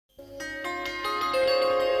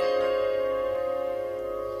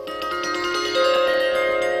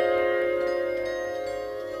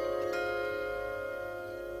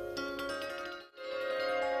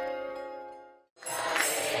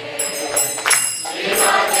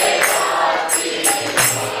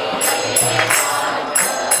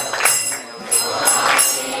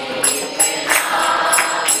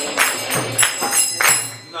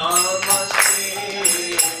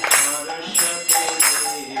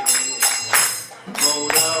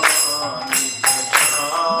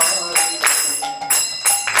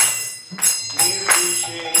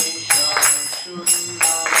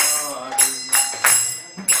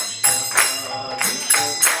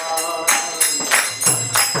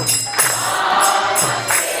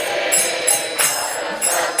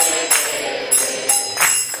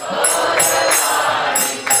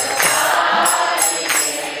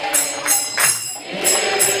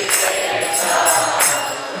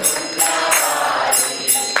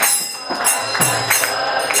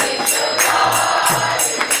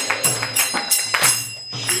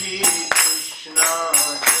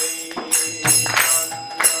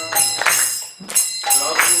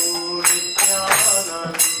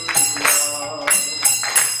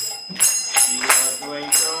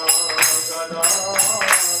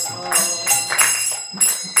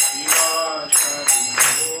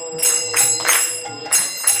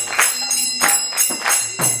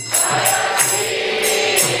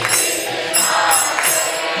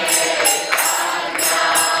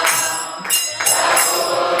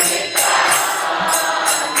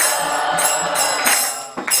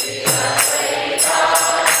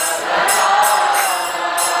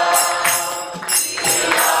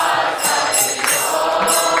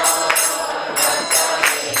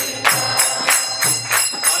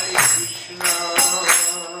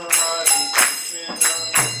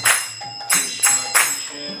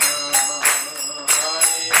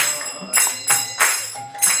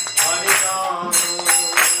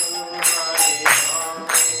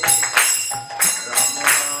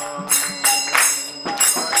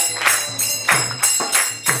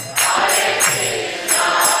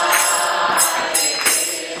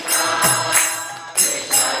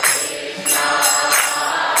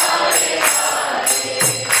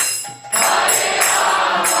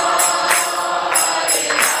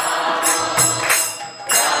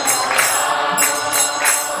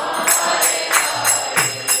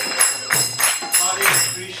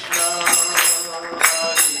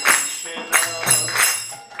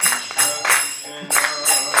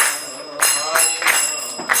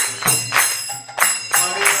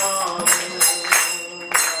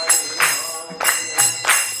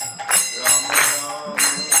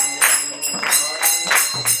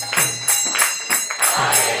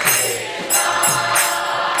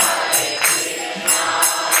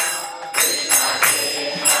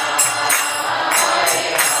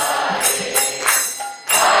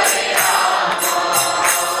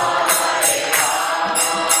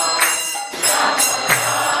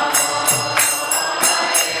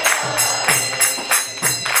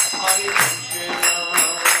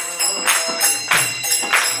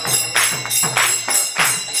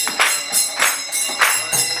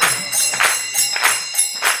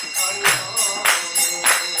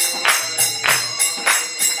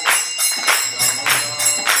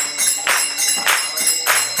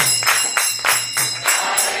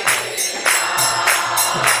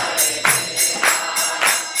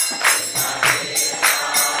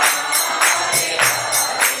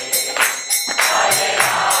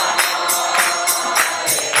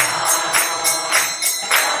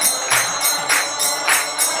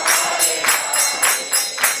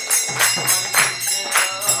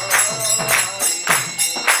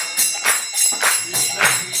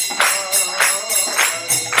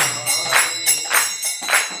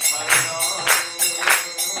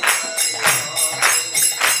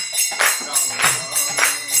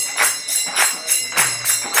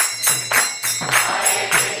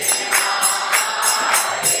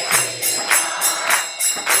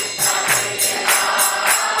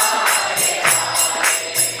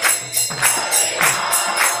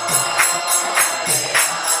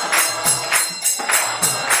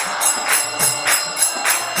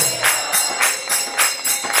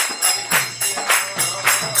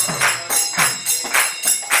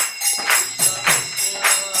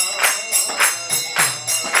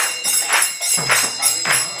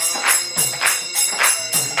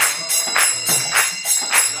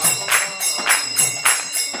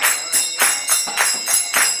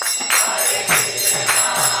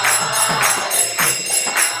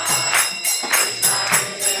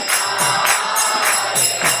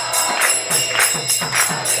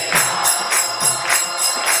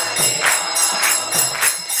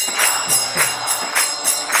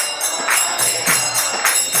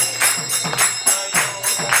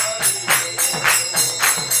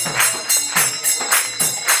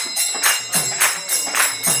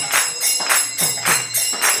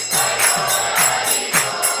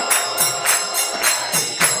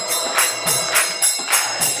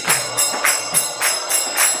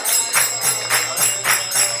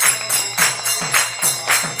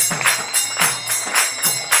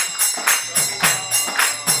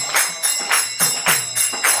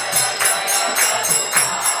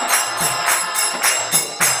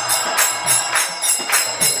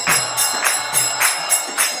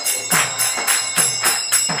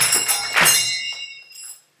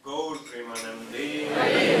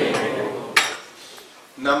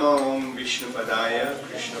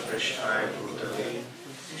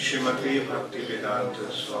नमस्ते भक्ति वेदांत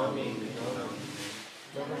स्वामी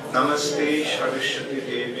नमस्ते सरस्वती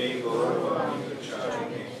देवी गौरवाणी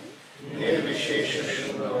प्रचारिणे निर्विशेष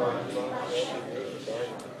शून्यवादी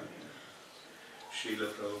श्रील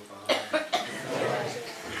प्रभुपाद।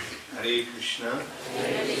 हरे कृष्णा।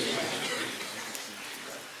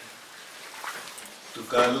 तो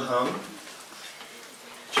कल हम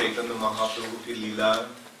चैतन्य महाप्रभु की लीला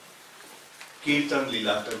कीर्तन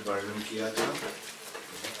लीला तक वर्णन किया था।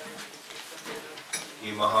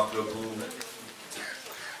 ये महाप्रभु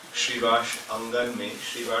श्रीवास आंगन में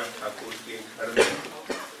श्रीवास ठाकुर के घर में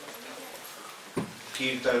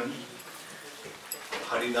कीर्तन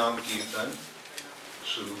हरिनाम कीर्तन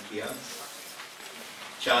शुरू किया।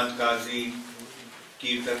 चांद काजी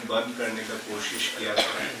कीर्तन बंद करने का कोशिश किया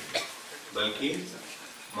था, बल्कि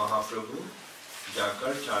महाप्रभु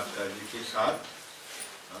जाकर चांद काजी के साथ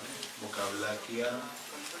मुकाबला किया,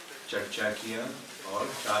 चर्चा किया। और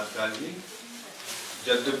चांद काजी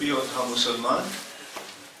यद्यपि वो था मुसलमान,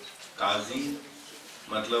 काजी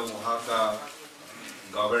मतलब वहाँ का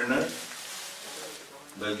गवर्नर,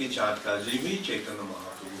 बल्कि चांद काजी भी चैतन्य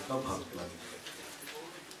महाप्रभु का भक्त बन गए थे।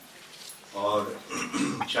 और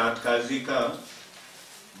चांद काजी का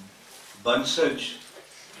वंशज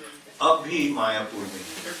अब भी मायापुर में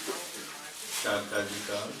है। चांद काजी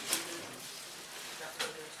का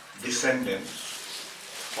descendants,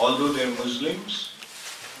 although they're Muslims,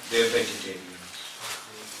 they're vegetarians.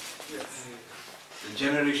 The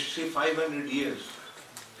generation, see, 500 years,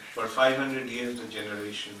 for 500 years the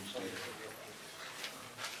generations, they're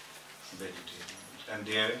vegetarians, and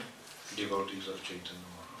they're devotees of Chaitanya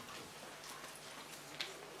Mahaprabhu.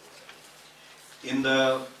 In the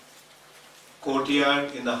courtyard,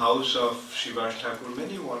 in the house of Srivas Thakur,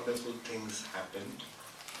 many wonderful things happened.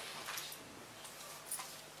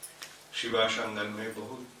 Shrivas आंगन में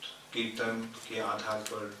बहुत कीर्तन के आधार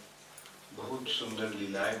पर बहुत सुंदर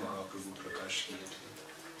लीलाएं महाप्रभु प्रकाश किए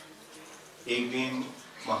थे। एक दिन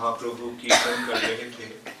महाप्रभु कीर्तन कर रहे थे।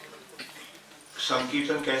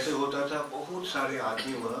 संकीर्तन कैसे होता था? बहुत सारे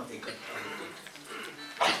आदमी वहाँ इकट्ठा होते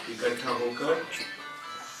थे। इकट्ठा होकर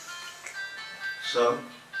सब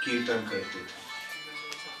कीर्तन करते थे।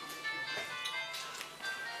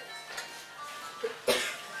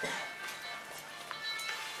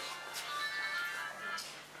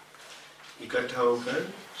 इकट्ठा होकर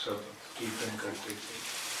सब कीर्तन करते थे।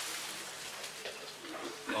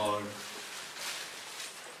 और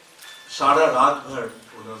सारा रात भर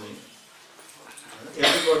उन्होंने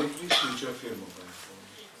everybody please switch off your mobile phone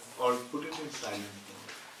or put it in silent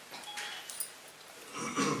mode।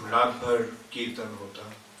 रात भर कीर्तन होता।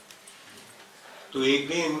 तो एक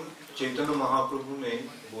दिन चैतन्य महाप्रभु ने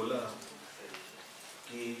बोला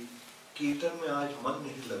कि कीर्तन में आज मन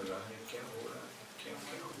नहीं लग रहा है, क्या हो रहा है, क्या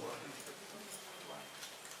क्या हुआ है?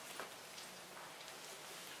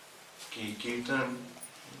 कि कीर्तन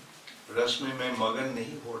रस में मैं मगन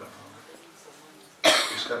नहीं हो रहा हूं,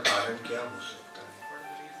 इसका कारण क्या हो सकता है?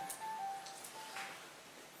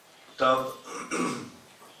 तब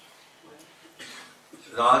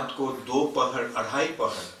रात को 2 पहर, 2.5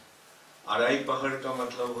 पहर, 2.5 पहर का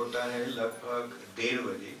मतलब होता है लगभग 1:30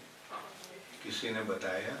 बजे किसी ने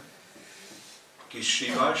बताया कि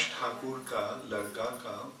श्रीवास ठाकुर का लड़का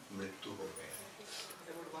का मृत्यु हो गया।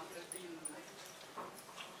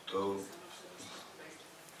 तो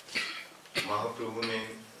महाप्रभु ने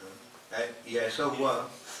ये ऐसा हुआ,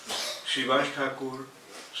 श्रीवास ठाकुर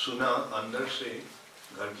सुना अंदर से,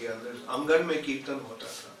 घर के अंदर आंगन में कीर्तन होता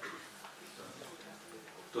था।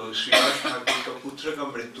 तो श्रीवास ठाकुर का पुत्र का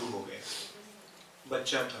मृत्यु हो गया,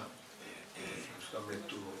 बच्चा था, उसका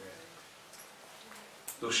मृत्यु हो गया।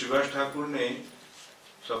 तो श्रीवास ठाकुर ने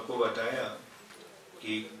सबको बताया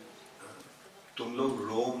कि तुम लोग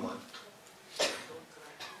रो मत,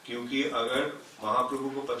 क्योंकि अगर महाप्रभु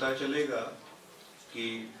को पता चलेगा कि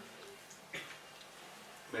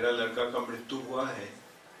मेरा लड़का का मृत्यु हुआ है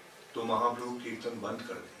तो महाप्रभु कीर्तन बंद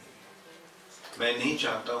कर देंगे। मैं नहीं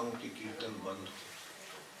चाहता हूं कि कीर्तन बंद हो,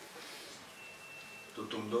 तो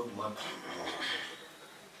तुम लोग मत।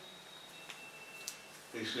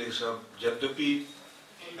 इसलिए सब, यद्यपि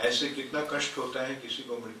ऐसे कितना कष्ट होता है किसी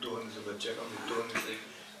को मृत्यु होने से, बच्चे का मृत्यु होने से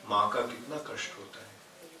माँ का कितना कष्ट होता है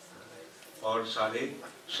और सारे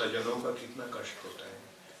सज्जनों का कितना कष्ट होता है,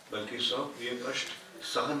 बल्कि सब ये कष्ट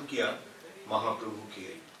सहन किया महाप्रभु के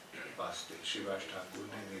वास्ते। श्रीवास ठाकुर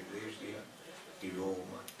ने निर्देश दिया कि रो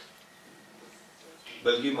मत।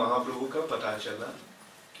 बल्कि महाप्रभु का पता चला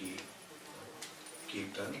कि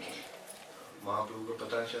कीर्तन, महाप्रभु को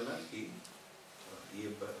पता चला कि ये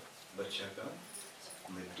बच्चा का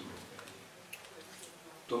मृत्यु हो गया।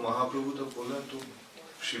 तो महाप्रभु तो बोला, तो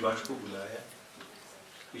श्रीवास को बुलाया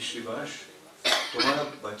कि श्रीवास तुम्हारा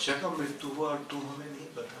बच्चा का मृत्यु हुआ और तुम हमें नहीं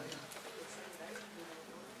बताया।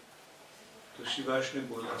 तो श्रीवास ने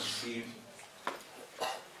बोला कि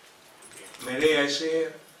मेरे ऐसे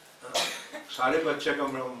सारे बच्चा का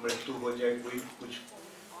मृत्यु हो जाए कोई कुछ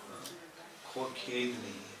खेद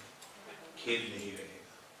नहीं है, खेद नहीं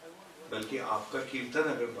रहेगा, बल्कि आपका कीर्तन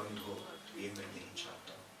अगर बंद हो ये मैं नहीं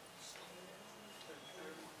चाहता।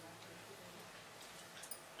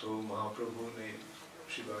 तो महाप्रभु ने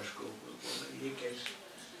श्रीवास को बोला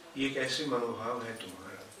ये कैसे मनोभाव है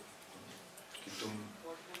तुम्हारा कि तुम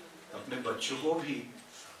अपने बच्चों को भी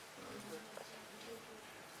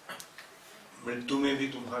मृत्यु में भी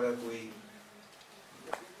तुम्हारा कोई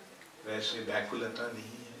वैसे व्याकुलता नहीं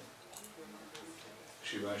है।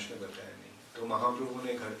 श्रीवास ने बताया नहीं। तो महाप्रभु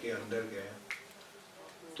ने घर के अंदर गया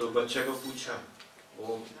तो बच्चा को पूछा, वो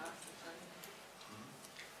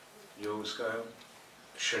जो उसका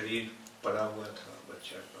शरीर पड़ा हुआ था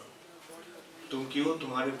बच्चा का, तुम क्यों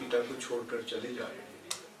तुम्हारे पिता को छोड़कर चले जा रहे हो,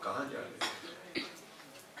 कहाँ जा रहे हो?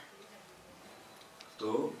 तो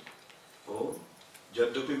वो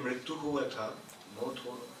यद्यपि मृत्यु हुआ था,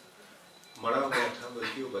 मरा हुआ था,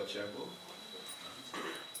 बल्कि वो बच्चा को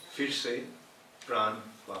फिर से प्राण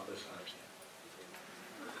वापस आ गया।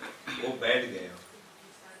 वो बैठ गया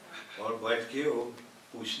और बैठ के वो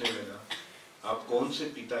पूछने लगा, आप कौन से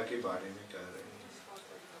पिता के बारे में कह रहे हैं?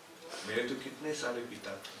 मेरे तो कितने सारे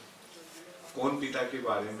पिता थे, कौन पिता के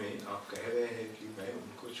बारे में आप कह रहे हैं कि मैं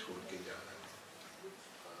उनको छोड़ के जा रहा हूँ?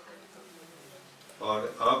 और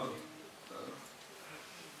अब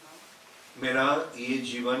मेरा ये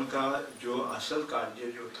जीवन का जो असल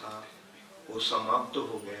कार्य जो था वो समाप्त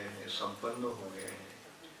हो गए हैं, संपन्न हो गए हैं।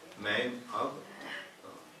 मैं अब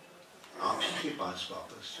आप ही के पास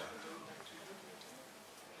वापस जा रहा हूँ,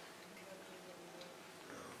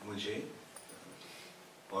 मुझे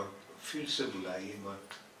और फिर से बुलाइए मत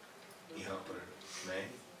यहाँ पर, मैं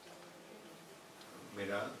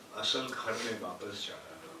मेरा असल घर में वापस जा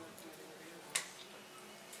रहा हूँ।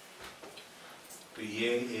 तो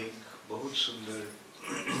ये एक बहुत सुंदर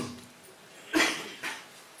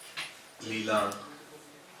लीला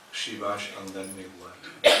श्रीवास अंगन में हुआ था।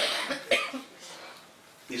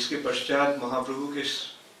 इसके पश्चात महाप्रभु के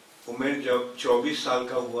उम्र जब 24 साल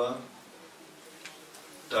का हुआ,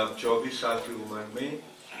 तब 24 साल की उम्र में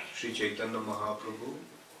श्री चैतन्य महाप्रभु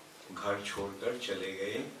घर छोड़कर चले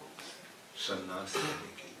गए सन्यास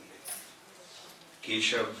लेने के लिए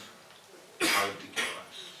केशव भारती के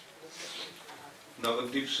पास।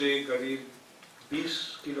 नवद्वीप से करीब 20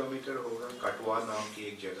 किलोमीटर होगा, कटवा नाम की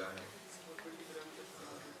एक जगह है।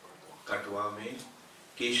 कटवा में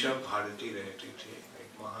केशव भारती रहते थे,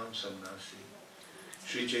 एक महान सन्यासी।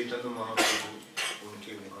 श्री चैतन्य महाप्रभु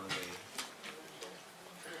उनके वहां गए।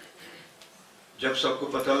 जब सबको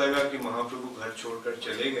पता लगा कि महाप्रभु घर छोड़कर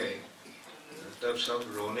चले गए, तब सब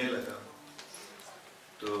रोने लगा।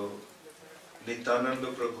 तो नित्यानंद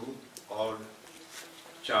प्रभु और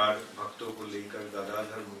 4 भक्तों को लेकर,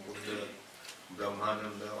 गदाधर, मुकुंद,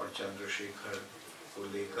 ब्रह्मानंद और चंद्रशेखर को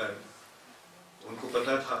लेकर, उनको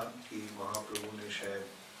पता था कि महाप्रभु ने शायद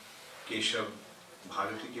केशव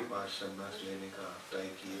भारती के पास सन्यास लेने का तय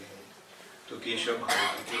किए हैं, तो केशव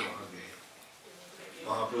भारती के वहां गए।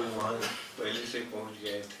 महाप्रभु वहां पहले से पहुंच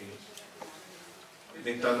गए थे।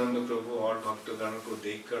 नित्यानंद प्रभु और भक्तगण को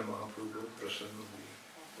देखकर महाप्रभु प्रसन्न हुए,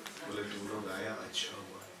 बोले तुम लोग आया, अच्छा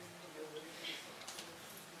हुआ।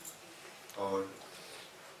 और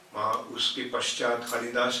वहां उसके पश्चात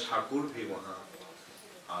हरिदास ठाकुर भी वहां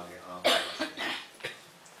आ गए।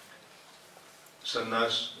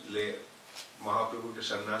 सन्यास ले महाप्रभु के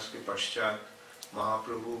सन्यास के पश्चात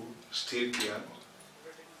महाप्रभु स्थिर किया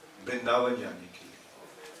वृंदावन जाने के लिए,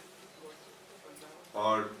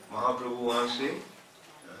 और महाप्रभु वहां से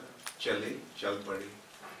चल पड़े।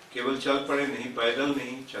 केवल चल पड़े नहीं, पैदल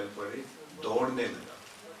नहीं, चल पड़े, दौड़ने लगा।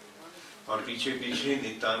 और पीछे पीछे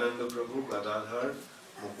नित्यानंद प्रभु, गदाधर,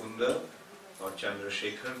 मुकुंद और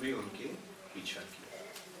चंद्रशेखर भी उनके पीछा किया।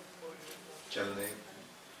 चलने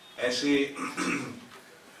ऐसे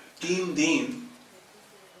 3 दिन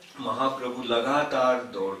महाप्रभु लगातार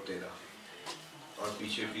दौड़ते रहा, और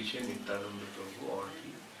पीछे पीछे नित्यानंद प्रभु और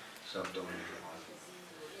भी सब दौड़ने लगा।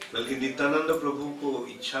 बल्कि नित्यानंद प्रभु को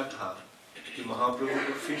इच्छा था कि महाप्रभु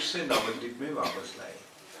को फिर से नवद्वीप में वापस लाए।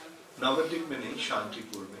 नवद्वीप में नहीं,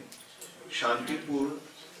 शांतिपुर में।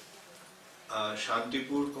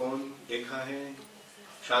 शांतिपुर कौन देखा है?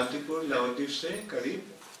 शांतिपुर नवद्वीप से करीब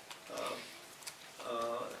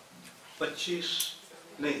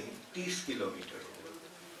 30 किलोमीटर होगा,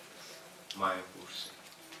 मायापुर से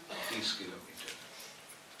 30 किलोमीटर।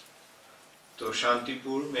 तो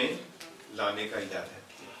शांतिपुर में लाने का इरादा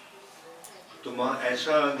किया। तो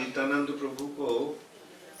ऐसा नित्यानंद प्रभु को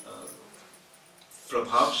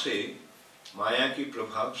प्रभाव से, माया की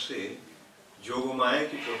प्रभाव से, जोग माया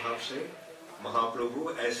की प्रभाव से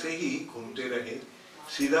महाप्रभु ऐसे ही घूमते रहे।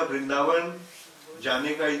 सीधा वृंदावन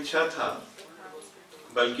जाने का इच्छा था,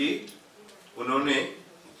 बल्कि उन्होंने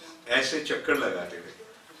ऐसे चक्कर लगाते रहे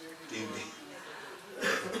 3 दिन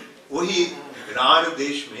वही रार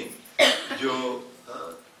देश में, जो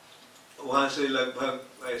वहां से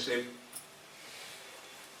लगभग ऐसे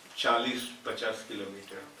 40-50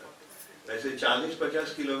 किलोमीटर तक, वैसे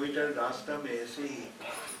 40-50 किलोमीटर रास्ता में ऐसे ही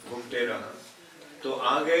घूमते रहा। तो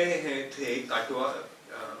आ गए हैं थे काटवा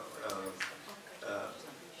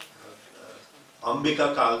अंबिका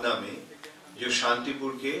कालना में, जो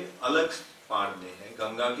शांतिपुर के अलग पार में है।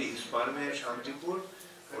 गंगा के इस पार में है शांतिपुर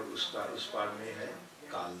और उस पार में है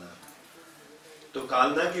कालना। तो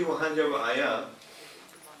कालना की वहां जब आया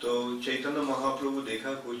तो चैतन्य महाप्रभु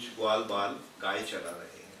देखा कुछ ग्वाल बाल गाय चरा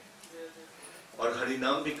रहे हैं और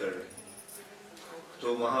हरिनाम भी कर रहे हैं। तो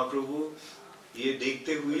महाप्रभु ये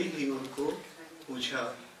देखते हुए ही उनको पूछा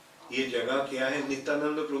ये जगह क्या है।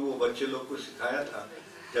 नित्यानंद प्रभु बच्चे लोग को सिखाया था,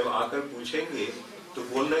 जब आकर पूछेंगे तो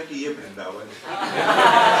बोलना कि ये वृंदावन है।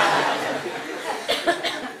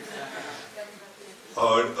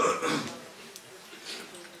 और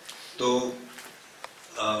तो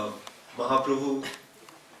महाप्रभु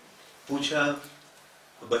पूछा,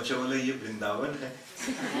 बच्चे बोले ये वृंदावन है।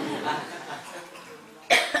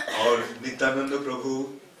 और नित्यानंद प्रभु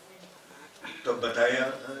तब बताया,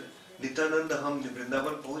 नित्यानंद हम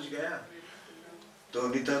वृंदावन पहुंच गया। तो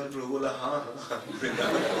नित्यानंद प्रभु बोला हाँ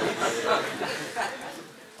वृंदावन।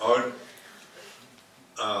 और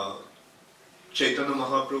चैतन्य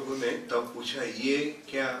महाप्रभु ने तब पूछा ये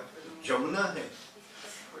क्या जमुना है?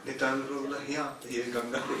 नित्यानंद प्रभु बोला ये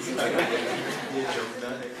गंगा ये जमुना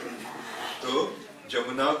है। तो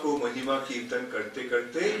जमुना को महिमा कीर्तन करते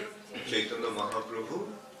करते चैतन्य महाप्रभु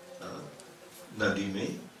नदी में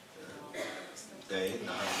गए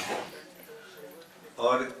नहाने।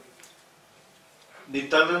 और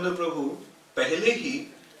नित्यानंद प्रभु पहले ही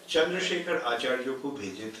चंद्रशेखर आचार्य को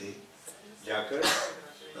भेजे थे, जाकर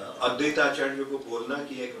अद्वैत आचार्य को बोलना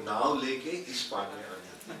कि एक नाव लेके इस पार में आने।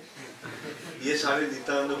 ये सारे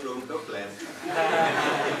नित्यानंद प्रभु का प्लान था,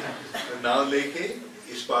 तो नाव लेके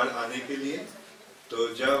इस पार आने के लिए। तो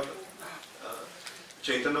जब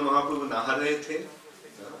चैतन्य महाप्रभु नहा रहे थे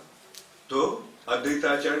तो अद्वैत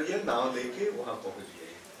आचार्य नाव लेके वहां पहुंच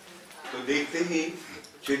गए। तो देखते ही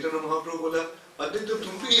चैतन्य महाप्रभु बोला, अद्वैत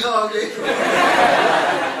तुम भी यहाँ आ गए।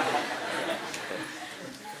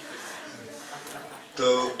 तो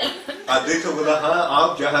अद्वैत बोला हाँ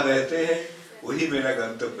आप जहाँ रहते हैं वही मेरा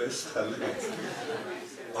गंतव्य स्थल है।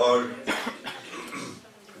 और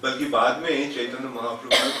बल्कि बाद में चैतन्य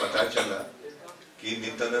महाप्रभु को पता चला कि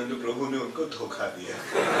नित्यानंद प्रभु ने उनको धोखा दिया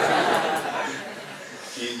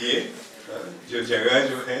कि ये जो जगह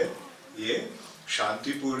जो है ये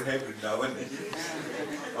शांतिपुर है, वृंदावन है,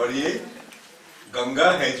 और ये गंगा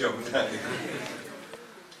है, जमुना है।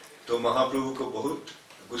 तो महाप्रभु को बहुत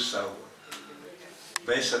गुस्सा हुआ।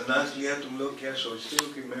 मैं सन्यास लिया, तुम लोग क्या सोचते हो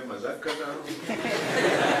कि मैं मजाक कर रहा हूँ?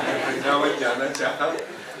 वृंदावन जाना चाहा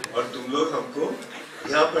और तुम लोग हमको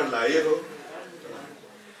यहाँ पर लाए हो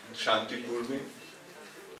शांतिपुर में।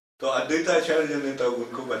 तो अद्वैताचार्य ने तब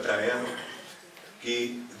उनको बताया कि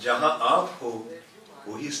जहाँ आप हो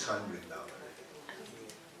वही स्थान वृंदावन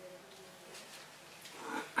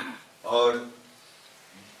है। और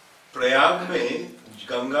प्रयाग में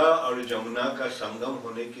गंगा और जमुना का संगम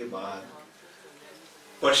होने के बाद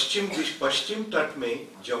पश्चिम तट में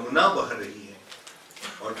जमुना बह रही है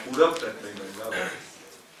और पूरब तट में गंगा बह रही है।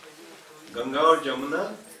 गंगा और जमुना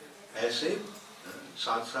ऐसे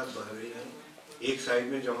साथ साथ बह रही है। एक साइड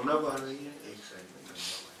में जमुना बह रही है, एक साइड में गंगा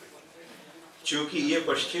बह रही है। क्योंकि ये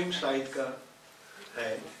पश्चिम साइड का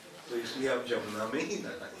है तो इसलिए आप जमुना में ही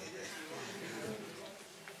नहाए हैं।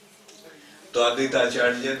 तो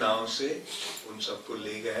अद्वैताचार्य नाव से उन सबको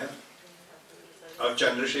ले गया। अब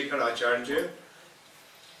चंद्रशेखर आचार्य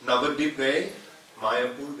नवद्वीप गए,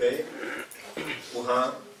 मायापुर गए, वहां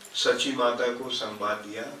सची माता को संवाद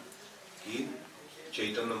दिया कि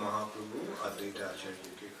चैतन्य महाप्रभु अद्वैत आचार्य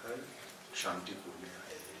के घर शांतिपुर में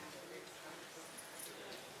आए हैं।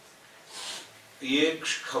 ये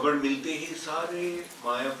खबर मिलते ही सारे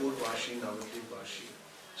मायापुर वासी, नवद्वीप वासी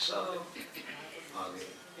सब आ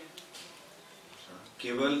गए।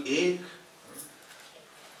 केवल एक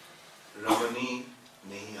रमणी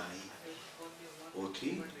नहीं आई, वो थी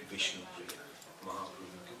विष्णुप्रिया,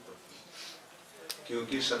 महाप्रभु की पत्नी।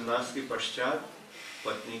 क्योंकि सन्यास के पश्चात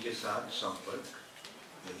पत्नी के साथ संपर्क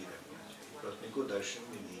नहीं रखना चाहिए, पत्नी को दर्शन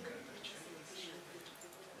भी नहीं करना चाहिए।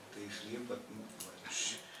 तो इसलिए पत्नी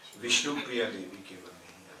विष्णु प्रिया देवी केवल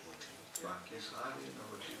नहीं आई थी, बाकी सारे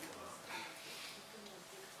नवद्वीप वहां।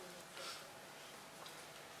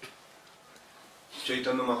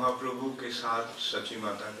 चैतन्य महाप्रभु के साथ सची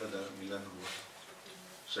माता का मिलन हुआ।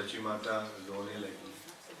 सची माता रोने लगी।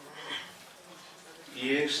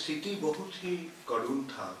 ये स्थिति बहुत ही करुण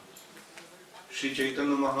था। श्री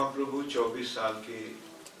चैतन्य महाप्रभु 24 साल के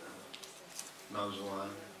नौजवान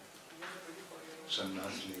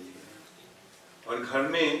सन्यास ले लिया और घर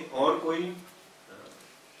में और कोई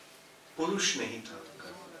पुरुष नहीं था।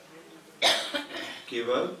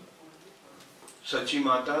 केवल सची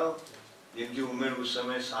माता, जिनकी उम्र उस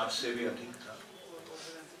समय 60 से भी अधिक था,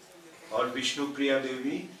 और विष्णु प्रिया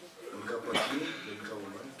देवी उनका पत्नी, जिनका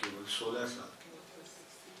उम्र केवल 16 साल की।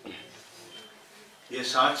 ये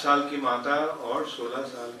 60 साल की माता और 16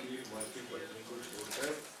 साल की उम्र की पत्नी को छोड़कर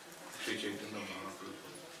श्री चैतन्य महाप्रभु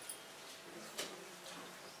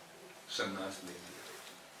सन्यास ले लिया।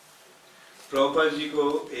 प्रभुपाद जी को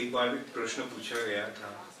एक बार भी प्रश्न पूछा गया था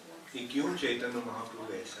कि क्यों चैतन्य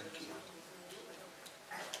महाप्रभु ऐसा किया।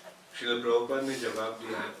 श्रील प्रभुपाद ने जवाब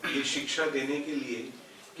दिया, ये शिक्षा देने के लिए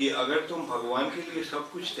कि अगर तुम भगवान के लिए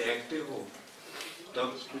सब कुछ त्यागते हो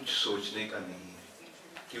तब कुछ सोचने का नहीं है,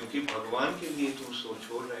 क्योंकि भगवान के लिए तुम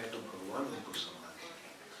छोड़ रहे तो भगवान उनको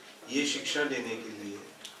संभालेंगे। ये शिक्षा देने के लिए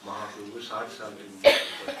महाप्रभु 60 साल की उम्र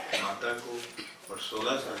पर माता को और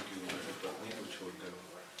 16 साल की उम्र में पत्नी को छोड़कर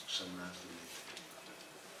सन्यास ले।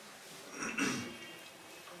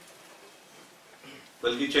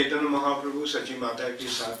 बल्कि चैतन्य महाप्रभु सची माता के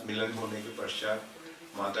साथ मिलन होने के पश्चात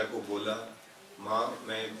माता को बोला, माँ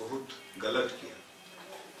मैं बहुत गलत किया,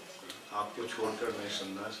 आपको छोड़कर मैं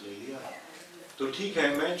सन्यास ले लिया, तो ठीक है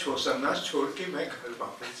मैं सन्यास छोड़ के मैं घर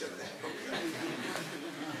वापस चला जाऊंगा।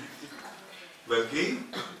 बल्कि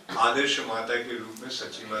आदर्श माता के रूप में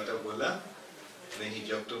सची माता बोला, नहीं,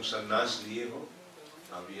 जब तुम सन्यास लिए हो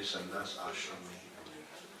अब ये सन्यास आश्रम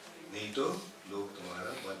नहीं तो लोग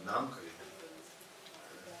तुम्हारा बदनाम करेंगे।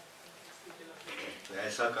 तो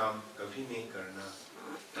ऐसा काम कभी नहीं करना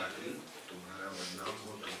ताकि तुम्हारा बदनाम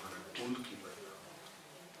हो, तुम्हारा कुल की बदनाम हो।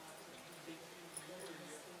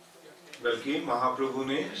 बल्कि महाप्रभु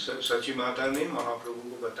ने, सची माता ने महाप्रभु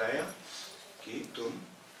को बताया कि तुम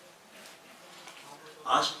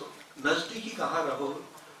आस नजदीकी कहाँ रहो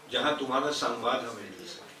जहां तुम्हारा संवाद हमें मिल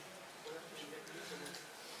सके।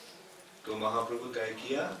 तो महाप्रभु तय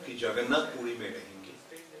किया कि जगन्नाथपुरी में रहेंगे।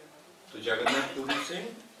 तो जगन्नाथपुरी से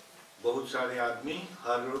बहुत सारे आदमी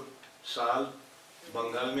हर साल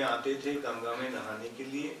बंगाल में आते थे गंगा में नहाने के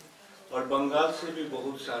लिए, और बंगाल से भी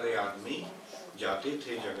बहुत सारे आदमी जाते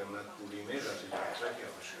थे जगन्नाथपुरी में रथ यात्रा के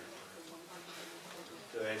अवसर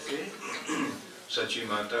पर। तो ऐसे सची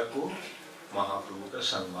माता को महाप्रभु का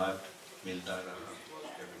संवाद मिलता रहा।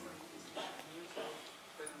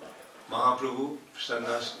 महाप्रभु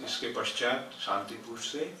सन्यास इसके पश्चात शांतिपुर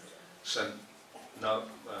से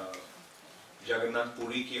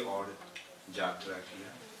जगन्नाथपुरी की ओर यात्रा किया।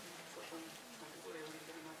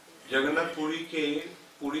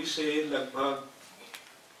 पुरी से लगभग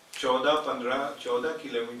 14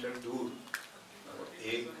 किलोमीटर दूर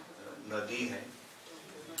एक नदी है।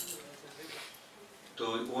 तो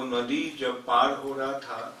वो नदी जब पार हो रहा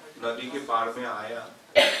था, नदी के पार में आया,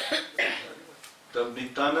 तब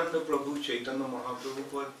नित्यानंद प्रभु चैतन्य महाप्रभु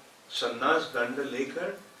पर सन्यास दंड लेकर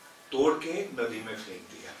तोड़ के नदी में फेंक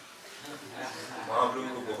दिया। महाप्रभु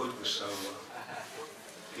को बहुत गुस्सा हुआ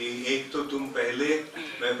कि एक तो तुम पहले,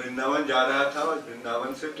 मैं वृंदावन जा रहा था और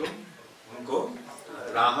वृंदावन से तुम उनको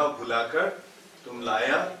राह भुलाकर तुम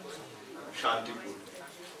लाया शांतिपुर,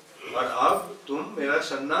 और अब तुम मेरा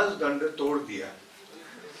सन्यास दंड तोड़ दिया,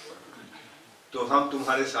 तो हम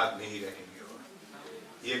तुम्हारे साथ नहीं रहेंगे।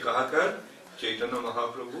 और ये कहकर चैतन्य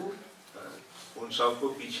महाप्रभु उन सबको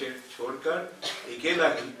पीछे छोड़कर अकेला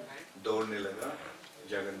ही दौड़ने लगा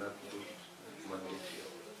जगन्नाथ मंदिर की ओर।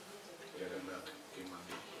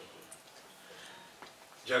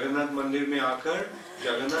 जगन्नाथ मंदिर में आकर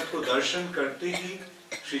जगन्नाथ को दर्शन करते ही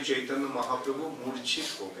श्री चैतन्य महाप्रभु मूर्छित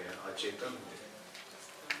हो गया, अचेतन हो गया।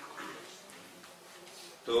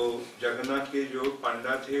 तो जगन्नाथ के जो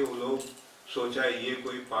पंडा थे वो लोग सोचा ये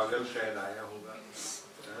कोई पागल शायद आया होगा,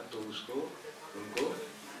 तो उनको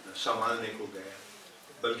संभालने को गया।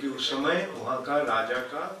 बल्कि उस समय वहां का राजा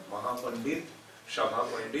का महापंडित, सभा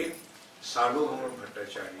पंडित सार्वभौम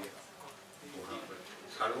भट्टाचार्य वहां पर।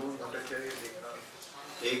 सार्वभौम भट्टाचार्य देखा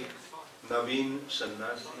एक नवीन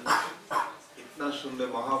सन्यासी, इतना सुंदर,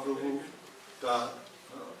 महाप्रभु का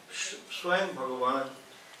स्वयं भगवान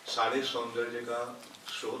सारे सौंदर्य का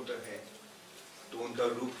स्रोत है, तो उनका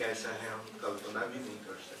रूप कैसा है हम कल्पना भी नहीं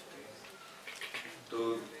कर सकते। तो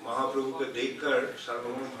महाप्रभु को देखकर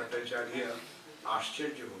सार्वभौम भट्टाचार्य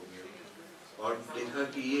आश्चर्य हो गया और देखा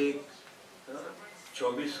कि ये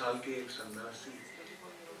 24 साल के एक सन्यासी,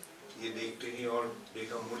 ये देखते ही और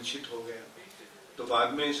देखा मूर्छित हो गया। तो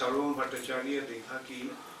बाद में सार्वभौम भट्टाचार्य देखा कि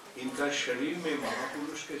इनका शरीर में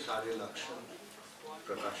महापुरुष के सारे लक्षण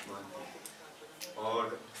प्रकाशमान है और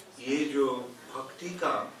ये जो भक्ति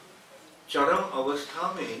का चरम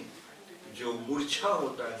अवस्था में जो मूर्छा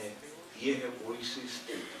होता है, ये है कोई सी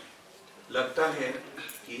स्थिति, लगता है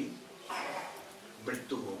कि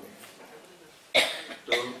मृत्यु हो गई।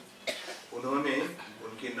 तो उन्होंने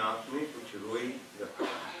उनके नाक में कुछ रोई रखा,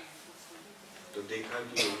 तो देखा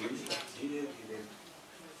कि धीरे धीरे,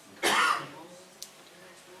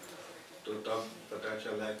 तो तब पता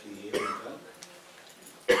चला कि ये उनका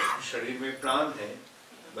शरीर में प्राण है,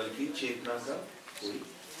 बल्कि चेतना का कोई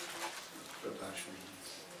प्रकाश नहीं।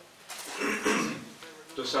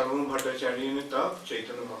 तो सार्वभौम भट्टाचार्य ने तब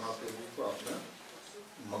चैतन्य महाप्रभु को अपना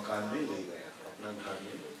मकान में ले गया, अपना घर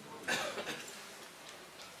में।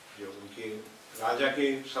 जो उनके राजा के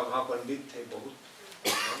सभा पंडित थे, बहुत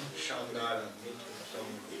शानदार आदमी थे, सब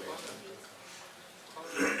उनको पहचानता था।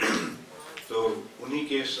 तो उन्हीं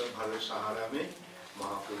के सहारा में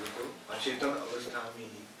महाप्रभु को अचेतन अवस्था में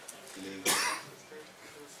ही ले गया।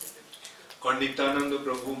 और नित्यानंद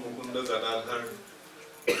प्रभु मुकुंद गदाधर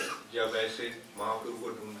जब ऐसे महाप्रभु को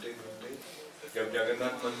ढूंढते ढूंढते जब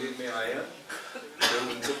जगन्नाथ मंदिर में आया, तो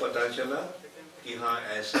उनको पता चला कि हाँ,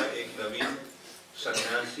 ऐसा एक नवीन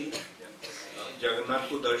सन्यासी जगन्नाथ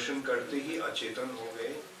को दर्शन करते ही अचेतन हो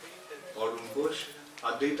गए और उनको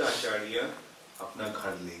अद्वैत आचार्य अपना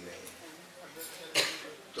घर ले गए।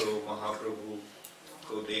 तो महाप्रभु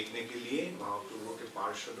को देखने के लिए महाप्रभु के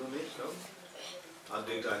पार्षदों ने सब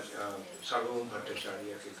अद्वैत सार्वभौम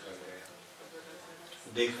भट्टाचार्य के घर गया।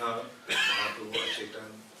 देखा महाप्रभु अचेतन,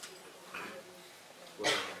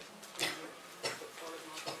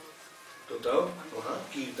 तो तब वहाँ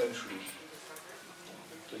कीर्तन शुरू किया।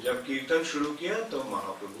 तो जब कीर्तन शुरू किया तो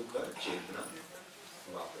महाप्रभु का चेतना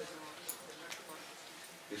वापस।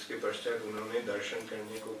 इसके पश्चात उन्होंने दर्शन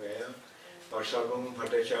करने को गया और सार्वभौम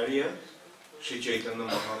भट्टाचार्य श्री चैतन्य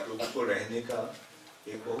महाप्रभु को रहने का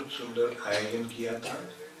एक बहुत सुंदर आयोजन किया था।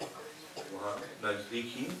 वहाँ नजदीक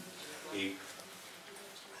ही एक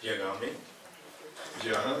जगह में,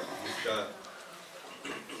 जहाँ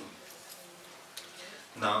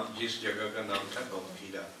जिस जगह का नाम था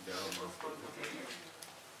गंभीरा, जहाँ महाप्रभु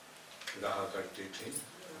रहा करते थे,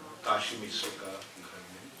 काशी मिश्र का घर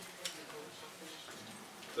में।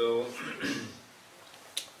 तो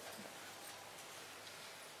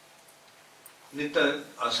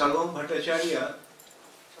सार्वभौम भट्टाचार्य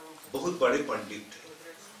बहुत बड़े पंडित थे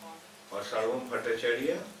और सार्वभौम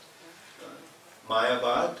भट्टाचार्य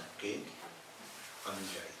मायावाद के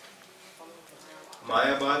अनुयायी थे।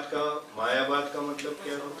 मायावाद का मतलब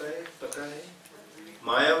क्या होता है पता है?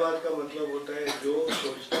 मायावाद का मतलब होता है जो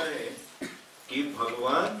सोचता है कि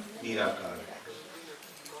भगवान निराकार है,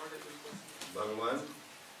 भगवान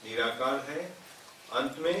निराकार है,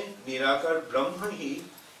 अंत में निराकार ब्रह्म ही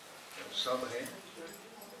सब है,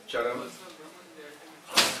 चरम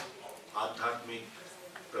आध्यात्मिक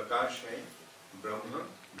प्रकाश है ब्रह्म,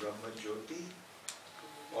 ब्रह्म ज्योति।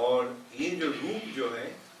 और ये जो रूप जो है,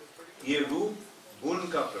 ये रूप गुण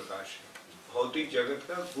का प्रकाश है, भौतिक जगत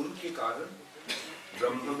का गुण के कारण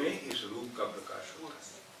ब्रह्म में इस रूप का प्रकाश होता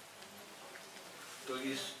है। तो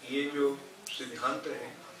ये जो सिद्धांत है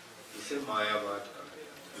इसे मायावाद कहा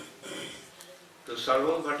जाता है। तो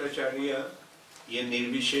सार्वभौम भट्टाचार्य ये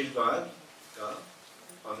निर्विशेषवाद का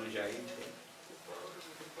अनुयायी थे।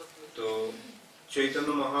 तो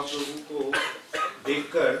चैतन्य महाप्रभु को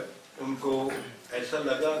देखकर उनको ऐसा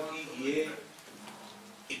लगा कि ये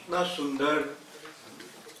इतना सुंदर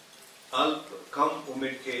अल्प कम उम्र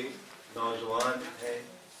के नौजवान है,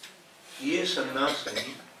 ये सन्यास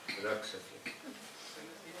नहीं रख सके,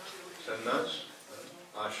 सन्यास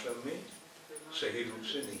आश्रम में सही रूप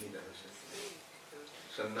से नहीं रह सके,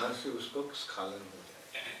 सन्यास से उसको स्खलन हो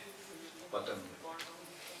जाए, पतन हो जाए।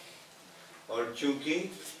 और चूंकि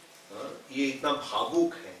ये इतना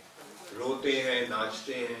भावुक है, रोते हैं,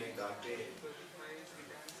 नाचते हैं, गाते हैं,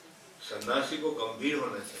 सन्यासी को गंभीर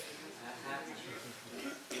होना चाहिए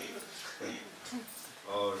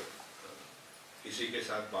और किसी के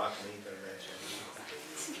साथ बात नहीं करना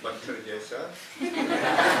चाहिए, पत्थर जैसा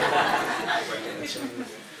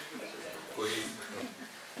कोई।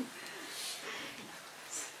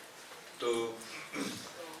 तो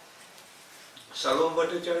सार्वभौम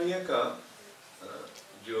भट्टाचार्य का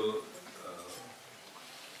जो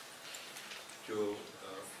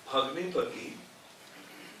भग्नीपति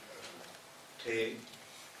थे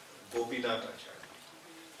गोपीनाथ आचार्य,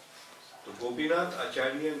 तो गोपीनाथ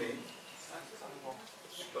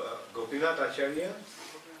आचार्य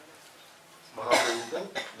महाप्रभु को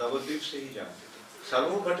नवद्वीप से ही जानते थे।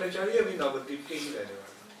 सर्वभौम भट्टाचार्य भी नवद्वीप के ही रहने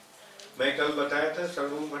वाले थे। मैं कल बताया था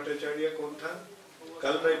सर्वभौम भट्टाचार्य कौन था,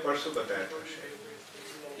 कल मैं परसों बताया था शायद,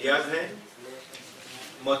 याद है?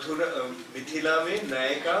 मिथिला में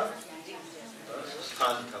न्याय का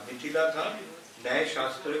स्थान था। मिथिला था न्याय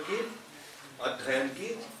शास्त्र के अध्ययन की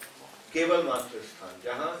केवल मात्र स्थान,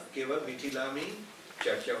 जहाँ केवल मिथिला में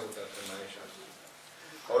चर्चा होता था न्याय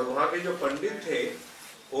शास्त्र। और वहाँ के जो पंडित थे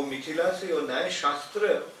वो मिथिला से और न्याय शास्त्र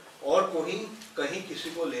और कोई कहीं किसी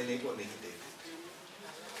को लेने को नहीं देते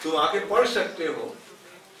थे। तुम आके पढ़ सकते हो,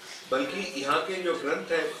 बल्कि यहाँ के जो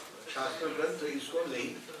ग्रंथ है, शास्त्र ग्रंथ, इसको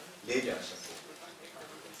ले जा सकते।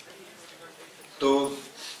 तो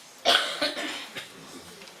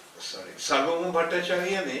सर्वभौम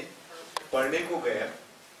भट्टाचार्य ने पढ़ने को गया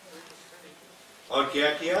और क्या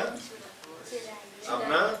किया,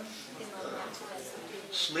 अपना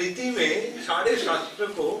स्मृति में सारे शास्त्र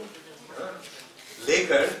को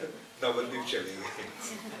लेकर नवद्वीप चले गए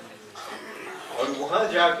और वहां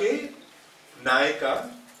जाके न्याय का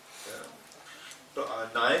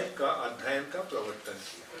अध्ययन का प्रवर्तन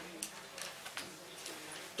किया।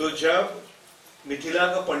 तो जब मिथिला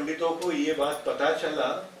का पंडितों को ये बात पता चला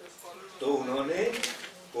तो उन्होंने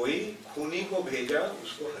कोई खूनी को भेजा,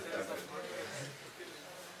 उसको हत्या कर दिया।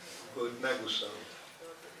 को इतना गुस्सा हो।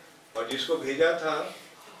 और जिसको भेजा था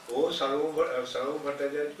वो सर्वभौम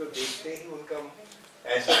भट्टाचार्य को देखते ही उनका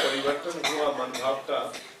ऐसा परिवर्तन हुआ मन भाव का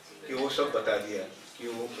कि वो सब बता दिया कि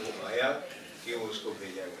वो आया, कि वो उसको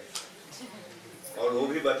भेजा गया। और वो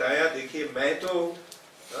भी बताया, देखिए मैं तो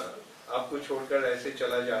आपको छोड़कर ऐसे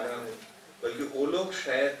चला जा रहा हूँ, बल्कि वो लोग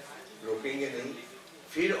शायद रोकेंगे नहीं,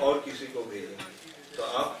 फिर और किसी को भेजेंगे, तो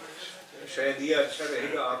आप शायद ये अच्छा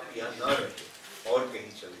रहेगा आप यहाँ ना रहे और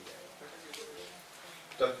कहीं चले जाए।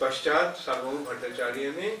 तत्पश्चात सर्वभौम भट्टाचार्य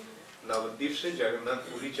ने नवद्वीप से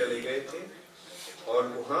जगन्नाथपुरी चले गए थे और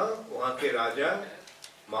वहाँ के राजा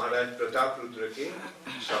महाराज प्रताप रुद्र के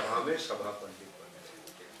सभा में सभा पंडित बने।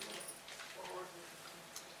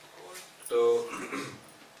 तो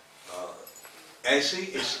ऐसे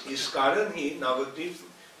इस कारण ही नवद्वीप,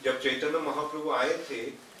 जब चैतन्य महाप्रभु आए थे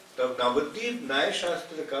तब नवद्वीप न्याय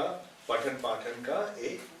शास्त्र का पठन पाठन का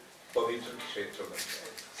एक पवित्र क्षेत्र बन गया।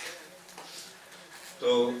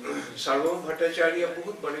 तो सर्वभौम भट्टाचार्य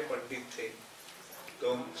बहुत बड़े पंडित थे। तो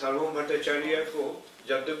सर्वभौम भट्टाचार्य को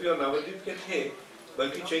यद्यपि और नवद्वीप के थे,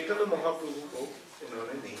 बल्कि चैतन्य महाप्रभु को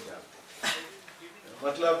उन्होंने नहीं जानते।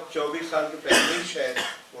 मतलब 24 साल के पहले ही शायद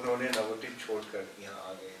उन्होंने नवद्वीप छोड़कर यहाँ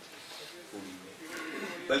आ गए पुरी में।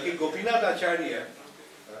 बल्कि गोपीनाथ आचार्य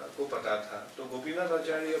को पता था, तो गोपीनाथ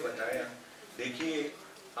आचार्य बताया, देखिए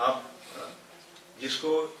आप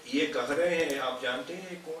जिसको ये कह रहे हैं आप जानते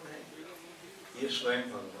हैं कौन है? ये स्वयं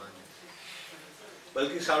भगवान है।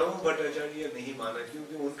 बल्कि सर्वभौम भट्टाचार्य नहीं माना,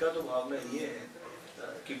 क्योंकि उनका तो भावना ये है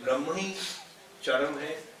कि ब्रह्म ही चरम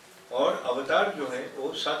है और अवतार जो है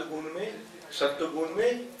वो सद्गुण में, सत्वगुण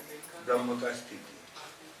में ब्रह्म का स्थिति,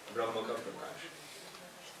 ब्रह्म का प्रकाश।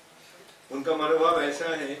 उनका मनोभाव ऐसा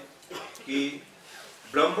है कि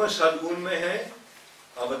ब्रह्म सद्गुण में है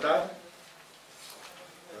अवतार,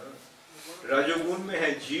 रजोगुण में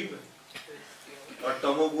है जीव और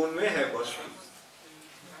तमोगुण में है वस्तु।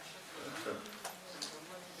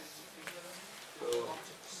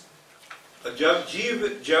 तो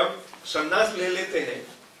जब संन्यास ले लेते हैं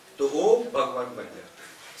तो वो भगवान बन जाते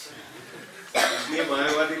हैं। इसलिए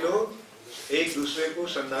मायावादी लोग एक दूसरे को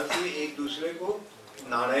सन्यासी, एक दूसरे को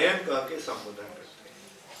नारायण कह के संबोधन करते हैं।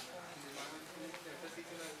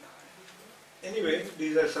 Anyway,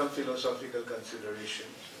 these are some philosophical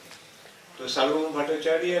considerations. तो सर्वभौम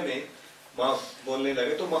भट्टाचार्य ने बोलने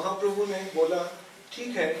लगे तो महाप्रभु ने बोला,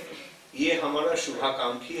 ठीक है, ये हमारा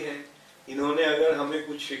शुभाकांक्षी है, इन्होंने अगर हमें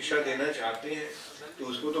कुछ शिक्षा देना चाहते हैं तो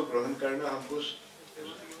उसको तो ग्रहण करना हमको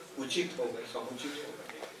उचित होगा, समुचित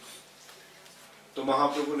होगा। तो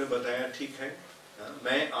महाप्रभु ने बताया, ठीक है,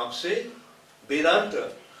 मैं आपसे वेदांत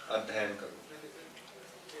अध्ययन करूंगा,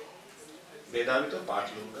 वेदांत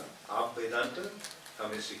पाठ लूंगा, आप वेदांत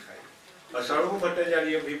हमें सिखाइए। और सर्वभौम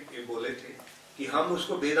भट्टाचार्य भी ये बोले थे कि हम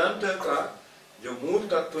उसको वेदांत का जो मूल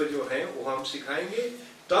तत्व जो है वो हम सिखाएंगे,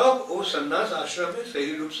 तब वो सन्यास आश्रम में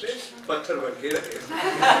सही रूप से पत्थर बन के रहेगा।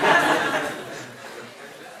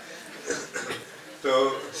 तो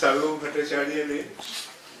सर्वभौम भट्टाचार्य ने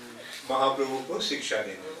महाप्रभु को शिक्षा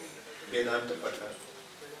देने लगे, वेदांत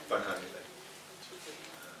पढ़ाने लगे।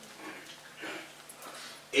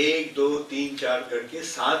 1, 2, 3, 4 करके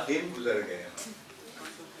 7 दिन गुजर गया।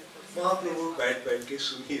 महाप्रभु बैठ के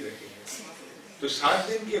सुन ही रहे हैं। तो 7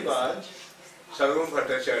 दिन के बाद सर्वम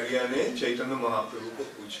भट्टाचार्य ने चैतन्य महाप्रभु को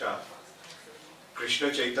पूछा, कृष्ण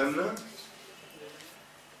चैतन्य,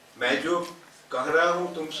 मैं जो कह रहा हूं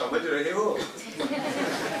तुम समझ रहे हो?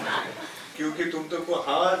 क्योंकि तुम तो को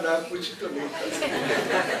हाँ ना कुछ तो नहीं कर।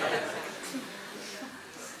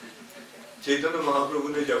 चैतन्य महाप्रभु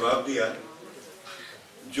ने जवाब दिया,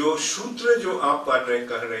 जो सूत्र जो आप पढ़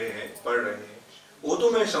रहे हैं वो तो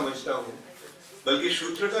मैं समझता हूँ, बल्कि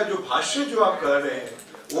सूत्र का जो भाष्य जो आप कह रहे हैं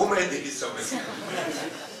वो मैं नहीं समझता।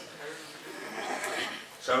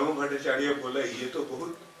 सर्वम भट्टाचार्य बोला, ये तो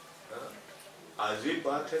बहुत अजीब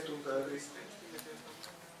बात है तुम कह रहे।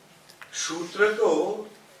 सूत्र को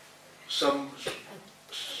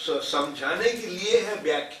समझाने के लिए है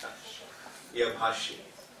व्याख्या या भाष्य,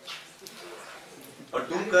 और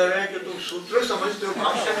तुम कह रहे हैं कि तुम सूत्र समझते हो,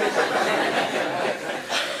 भाष्य नहीं समझते।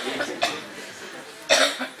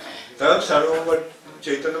 तब सर्वम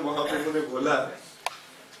चैतन्य महाप्रभु ने बोला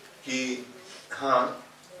कि हाँ,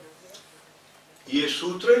 ये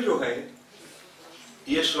सूत्र जो है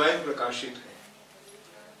ये स्वयं प्रकाशित है,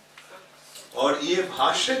 और ये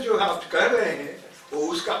भाष्य जो आप कर रहे हैं वो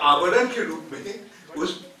उसका आवरण के रूप में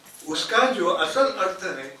उसका जो असल अर्थ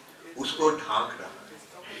है उसको ढाक रहा है,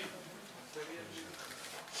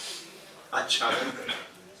 आच्छादन कर रहा है।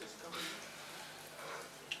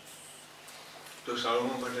 तो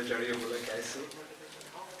सर्वम भट्टाचार्य बोला, कैसे?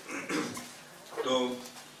 तो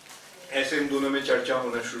ऐसे इन दोनों में चर्चा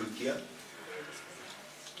होना शुरू किया।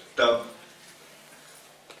 तब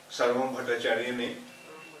सर्वम भट्टाचार्य ने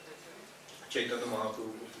चैतन्य महाप्रभु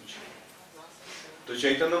को पूछा, तो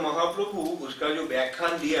चैतन्य महाप्रभु उसका जो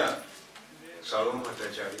व्याख्यान दिया, सर्वम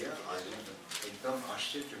भट्टाचार्य आज एकदम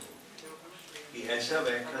आश्चर्य हो कि ऐसा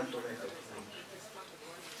व्याख्यान तो मैं कभी नहीं।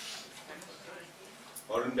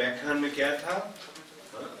 और उन व्याख्यान में क्या था?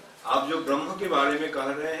 आप जो ब्रह्म के बारे में कह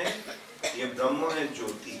रहे हैं, ये ब्रह्म है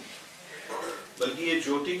ज्योति, बल्कि ये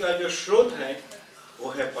ज्योति का जो स्रोत है वो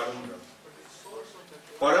है परम ब्रह्म।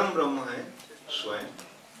 परम ब्रह्म है स्वयं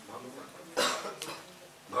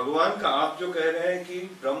भगवान का। आप जो कह रहे हैं कि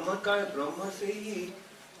ब्रह्म से ही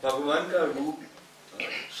भगवान का रूप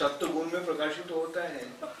सत्य गुण में प्रकाशित होता है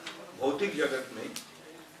भौतिक जगत में,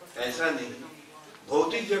 ऐसा नहीं।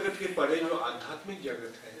 भौतिक जगत के परे जो आध्यात्मिक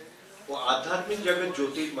जगत है, वो आध्यात्मिक जगत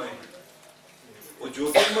ज्योतिर्मय है, वो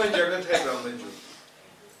ज्योतिर्मय जगत है ब्रह्म ज्योति,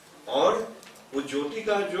 और वो ज्योति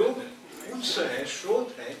का जो उत्स है,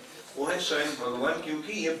 स्रोत है, वो है स्वयं भगवान।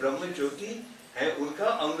 क्योंकि ये ब्रह्म ज्योति है उनका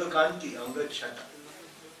अंग कांति, अंग छटा,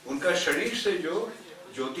 उनका शरीर से जो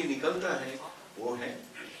ज्योति निकलता है वो है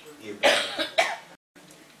ये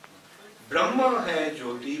ब्रह्म है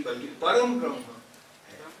ज्योति, बल्कि परम ब्रह्म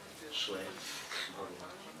है स्वयं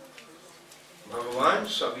भगवान। भगवान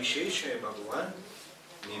सविशेष है, भगवान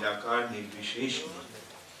निराकार निर्विशेष नहीं।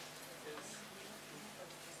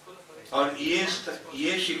 और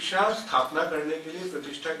ये शिक्षा स्थापना करने के लिए,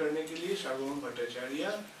 प्रतिष्ठा करने के लिए सर्वम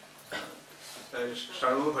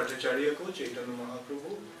भट्टाचार्य को चैतन्य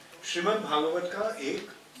महाप्रभु श्रीमद् भागवत का एक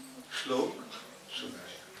श्लोक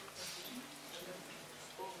सुनाया।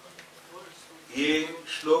 ये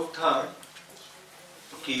श्लोक था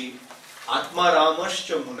कि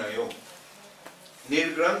आत्मारामश्च मुनयो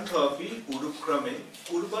निर्ग्रंथ अपि उरुक्रमे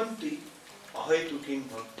कुर्वन्ति अहेतुकीं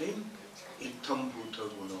भक्तिं इत्थं भूत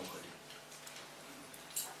गुणो हरि।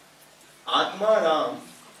 आत्मा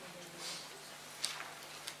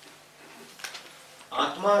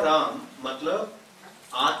राम मतलब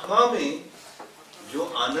आत्मा में जो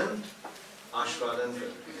आनंद आस्वादन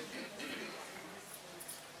करते हैं।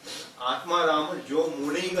 आत्मा राम, जो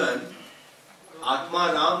मुनिगण आत्मा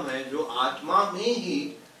राम है, जो आत्मा में ही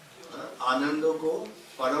आनंद को,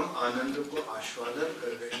 परम आनंद को आस्वादन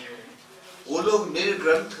कर रहे हैं, वो लोग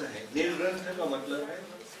निर्ग्रंथ है। निर्ग्रंथ का मतलब है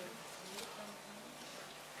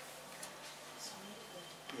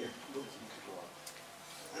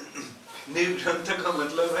निर्ग्रंथ का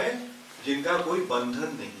मतलब है जिनका कोई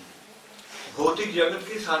बंधन नहीं। भौतिक जगत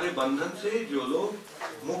के सारे बंधन से जो लोग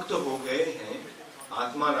मुक्त हो गए हैं।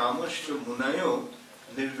 आत्मा रामश्च मुनयो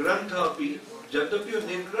निर्ग्रंथ अपि, यद्यपि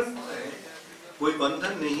निर्ग्रंथ है, कोई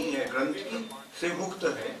बंधन नहीं है, ग्रंथि से मुक्त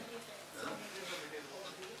है।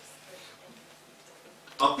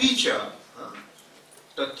 अपीच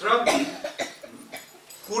तत्रापि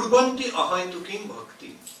कुर्वन्ति अहेतुकीं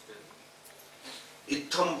भक्ति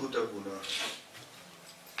इत्थं भूत गुण।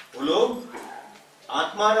 वो लोग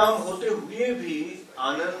आत्माराम होते हुए भी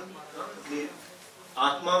आनंद,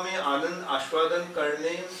 आत्मा में आनंद आस्वादन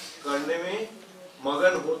करने में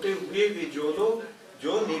मगन होते हुए भी जो लोग,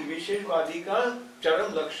 जो निर्विशेषवादी का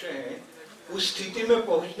चरम लक्ष्य है, उस स्थिति में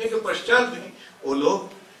पहुंचने के पश्चात भी वो लोग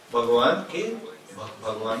भगवान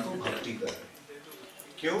को भक्ति कर रहे हैं।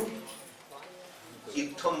 क्यों?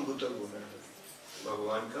 इत्थम भूत गुण,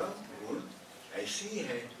 भगवान का गुण ऐसी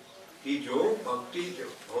है कि जो भक्ति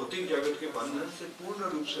भौतिक जगत के बंधन से पूर्ण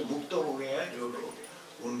रूप से मुक्त हो गया है जो लोग,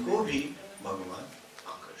 उनको भी भगवान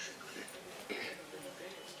आकर्षित करते हैं।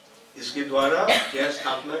 इसके द्वारा क्या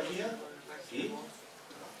स्थापना किया कि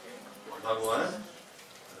भगवान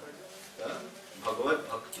का भगवत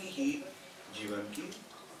भक्ति ही जीवन की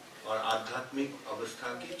और आध्यात्मिक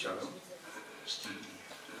अवस्था की चरम स्थिति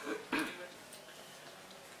है।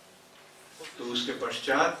 तो उसके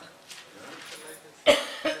पश्चात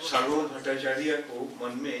सार्वभौम भट्टाचार्य को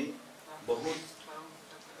मन में बहुत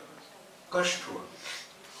कष्ट हुआ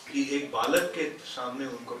कि एक बालक के सामने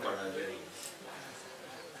उनको पढ़ा जाए,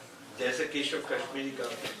 जैसे केशव कश्मीरी का।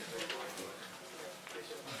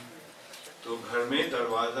 तो घर में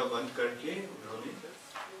दरवाजा बंद करके उन्होंने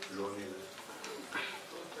रोने लगे।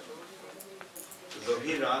 तो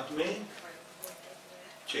कभी रात में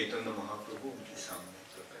चैतन्य महाप्रभु उनके सामने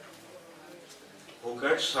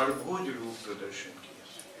होकर सर्वभुज रूप प्रदर्शन किया।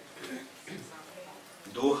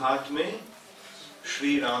 दो हाथ में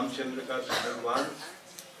श्री रामचंद्र का धनुर्बाण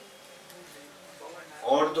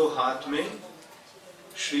और दो हाथ में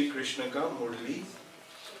श्री कृष्ण का मुरली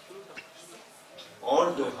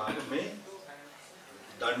और दो हाथ में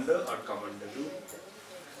दंड और कमंडलू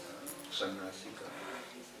सन्यासी का।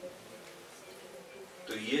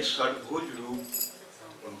 तो ये सर्वभुज रूप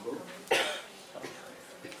उनको,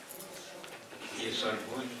 ये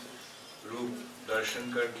सर्वभुज रूप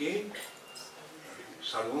दर्शन करके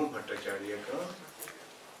सार्वभौम भट्टाचार्य का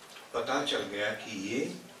पता चल गया कि ये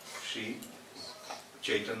श्री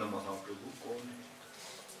चैतन्य महाप्रभु कौन है।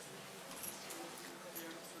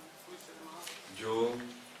 जो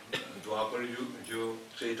द्वापर युग, जो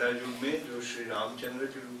त्रेता युग में जो श्री रामचंद्र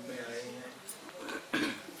के रूप में आए हैं,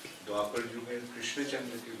 द्वापर युग में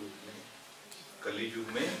कृष्णचंद्र के रूप में, कली युग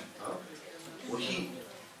में वही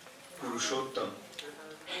पुरुषोत्तम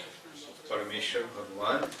परमेश्वर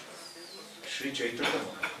भगवान श्री चैतन्य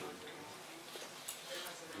महाप्रभु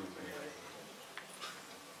रूप में आए।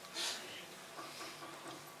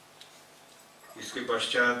 इसके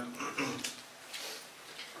पश्चात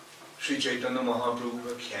श्री चैतन्य महाप्रभु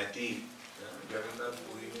का ख्याति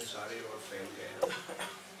जगन्नाथपुरी में सारे और फैल गया।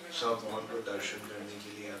 सब वहां को दर्शन करने के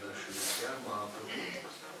लिए आना शुरू किया। महाप्रभु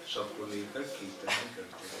सबको लेकर कीर्तन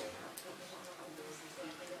करते रहे।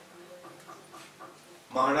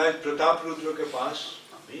 महाराज प्रताप रुद्र के पास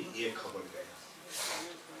भी ये खबर गया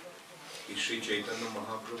कि श्री चैतन्य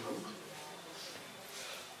महाप्रभु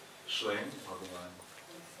स्वयं भगवान।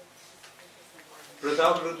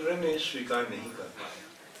 प्रताप रुद्र ने स्वीकार नहीं कर पाया।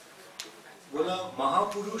 बोला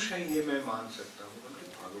महापुरुष है ये मैं मान सकता हूँ,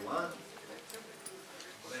 भगवान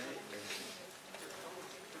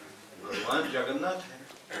भगवान जगन्नाथ है।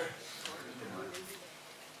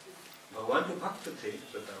 भगवान के भक्त थे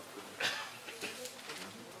प्रताप रुद्र,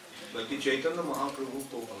 बल्कि चैतन्य महाप्रभु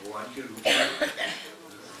को भगवान के रूप में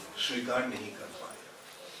स्वीकार नहीं कर पाया।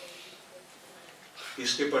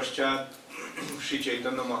 इसके पश्चात श्री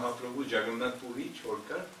चैतन्य महाप्रभु जगन्नाथपुरी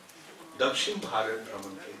छोड़कर दक्षिण भारत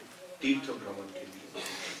भ्रमण के, तीर्थ भ्रमण के लिए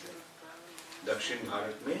दक्षिण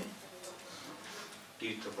भारत में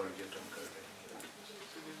तीर्थ पर्यटन कर रहे हैं।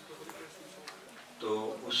 तो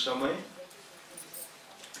उस समय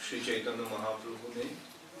श्री चैतन्य महाप्रभु ने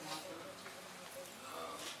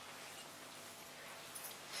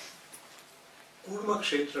कूर्म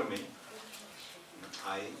क्षेत्र में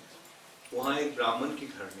आए। वहां एक ब्राह्मण के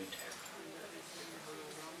घर में ठहरे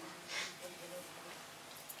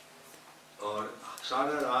और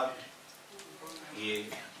सारा रात ये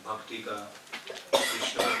भक्ति का,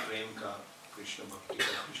 कृष्ण प्रेम का, कृष्ण भक्ति का,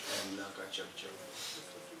 कृष्ण लीला का चर्चा।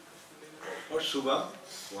 और सुबह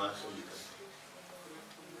वहां से निकले।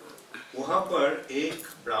 वहां पर एक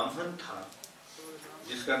ब्राह्मण था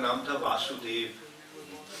जिसका नाम था वासुदेव।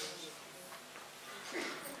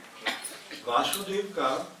 वासुदेव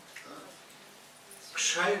का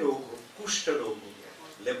क्षय रोग, कुष्ठ रोग हो गया,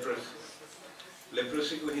 लेप्रोसी।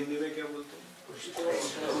 लेप्रोसी को हिंदी में क्या बोलते हैं?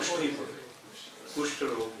 कुष्ठ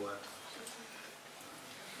रोग हुआ था।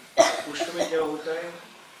 कुष्ठ में क्या होता है?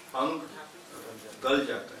 अंग गल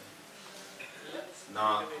जाता है,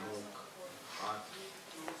 नाक, मुख, हाथ,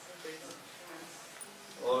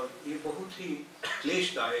 और ये बहुत ही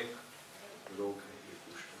क्लेशदायक रोग है ये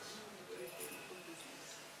कुष्ठ।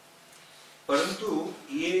 परंतु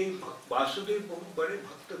ये वासुदेव बहुत बड़े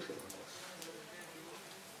भक्त थे।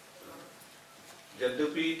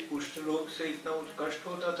 यद्यपि कुष्ठ रोग से इतना कष्ट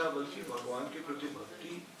होता था, बल्कि भगवान के प्रति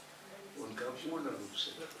भक्ति उनका पूर्ण रूप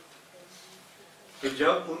से था। तो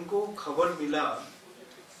जब उनको खबर मिला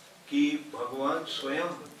कि भगवान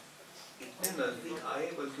स्वयं इतने नजदीक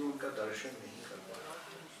आए, बल्कि उनका दर्शन नहीं कर पाए,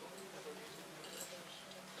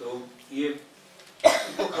 तो ये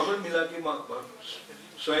उनको खबर मिला कि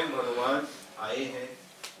स्वयं भगवान आए हैं,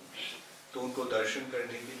 तो उनको दर्शन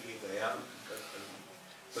करने के लिए गया।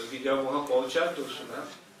 बल्कि जब वहां पहुंचा तो सुना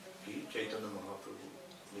कि चैतन्य महाप्रभु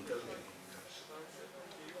निकल गए।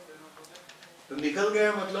 तो निकल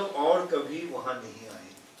गया मतलब और कभी वहां नहीं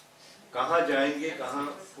आएंगे। कहाँ जाएंगे, कहाँ,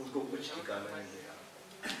 उनको कुछ ठिकाना नहीं रहा।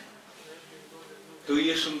 तो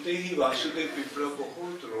ये सुनते ही वासुदेव विप्र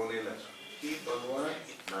बहुत रोने लगा कि भगवान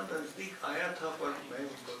इतना नजदीक आया था पर मैं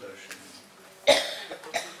उनको दर्शन नहीं,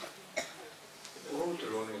 बहुत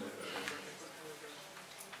रोने लगा।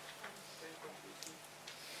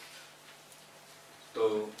 तो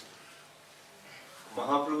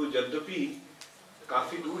महाप्रभु यद्यपि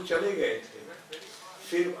काफी दूर चले गए थे,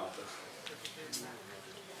 फिर वापस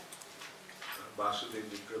वासुदेव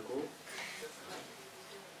विप्र को,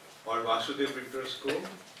 और वासुदेव विप्र को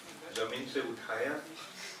जमीन से उठाया,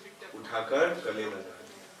 उठाकर गले लगा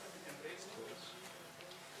दिया।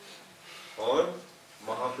 और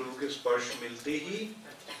महाप्रभु के स्पर्श मिलते ही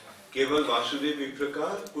केवल वासुदेव विप्र का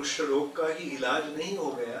कुष्ठ रोग का ही इलाज नहीं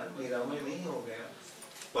हो गया, निरामय नहीं हो गया,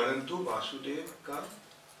 परंतु वासुदेव का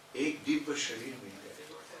एक दिव्य शरीर मिल गया।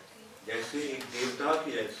 जैसे एक देवता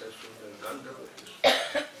की ऐसा सुंदर गंध,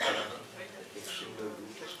 एक सुंदर रूप।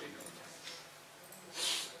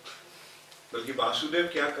 बल्कि वासुदेव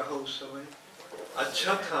क्या कहा उस समय,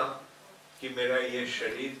 अच्छा था कि मेरा ये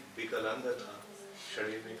शरीर विकलांग था,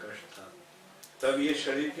 शरीर में कष्ट था, तब ये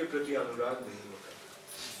शरीर के प्रति अनुराग नहीं होता।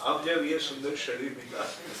 अब जब ये सुंदर शरीर मिला,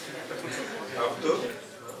 अब तो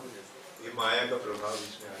ये माया का प्रभाव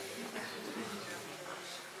इसमें आ गया।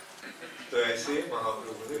 तो ऐसे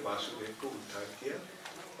महाप्रभु ने वासुदेव को उद्धार किया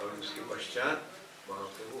और उसके पश्चात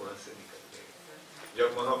महाप्रभु वहां से निकल गए। जब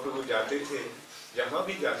महाप्रभु जाते थे, जहां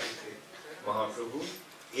भी जाते थे, महाप्रभु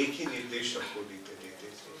एक ही निर्देश सबको देते थे,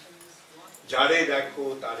 जारे देखो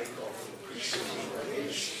तारे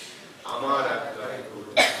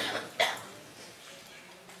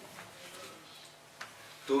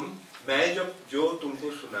तुम, मैं जब जो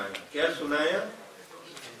तुमको सुनाया, क्या सुनाया?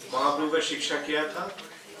 महाप्रभु का शिक्षा क्या था?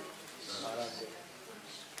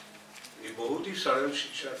 ये बहुत ही सरल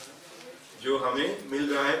शिक्षा था जो हमें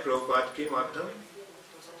मिल रहा है प्रभुपाद के माध्यम।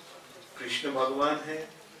 कृष्ण भगवान है,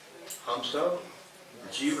 हम सब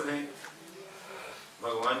जीव हैं,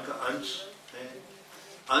 भगवान का अंश है।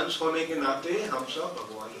 अंश होने के नाते हम सब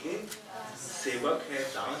भगवान के सेवक हैं,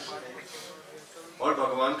 दास हैं, और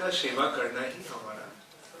भगवान का सेवा करना ही हमारा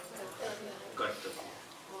कर्तव्य।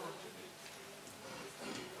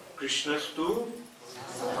 कृष्णस्तु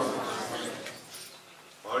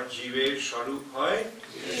और जीवेर स्वरूप है,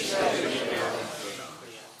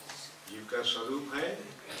 जीव का स्वरूप है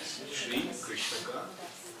श्री कृष्ण का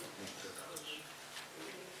मित्रदास।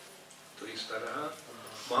 तो इस तरह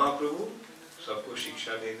महाप्रभु सबको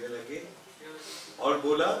शिक्षा देने लगे और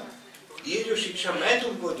बोला, ये जो शिक्षा मैं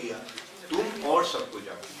तुमको दिया, तुम और सबको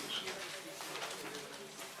जाकर यूज करो।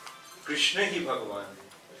 कृष्ण ही भगवान है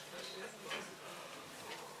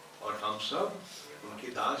और हम सब उनके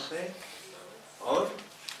दास हैं, और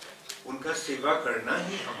उनका सेवा करना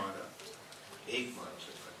ही हमारा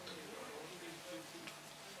एकमात्र कर्तव्य।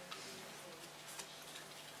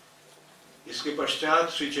 इसके पश्चात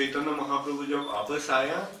श्री चैतन्य महाप्रभु जब वापस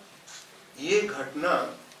आया, ये घटना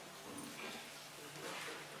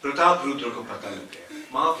प्रताप रुद्र को पता लग गया।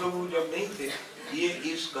 महाप्रभु जब नहीं थे, ये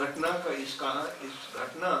इस घटना का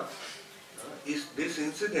this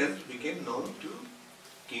incident became known to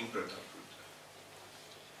King Pratap Rudra,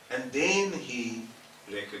 and then he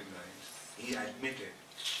recognized, he admitted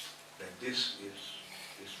that this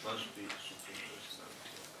must be Supreme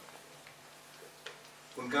Personality of God.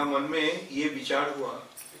 उनका मन में ये विचार हुआ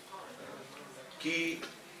कि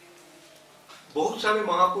बहुत सारे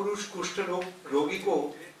महापुरुष कुष्ठ रोगी को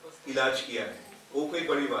इलाज किया है, वो कोई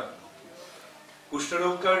बड़ी बात नहीं। कुष्ठ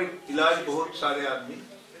रोग का इलाज बहुत सारे आदमी,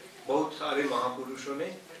 बहुत सारे महापुरुषों ने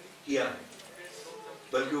किया है,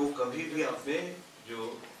 बल्कि वो कभी भी अपने जो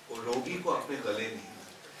रोगी को अपने गले नहीं।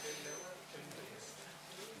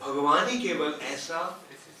 भगवान ही केवल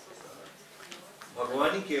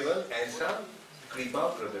ऐसा कृपा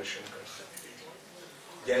प्रदर्शन कर सकते हैं।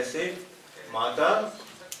 जैसे माता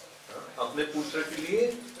अपने पुत्र के लिए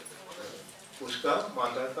उसका,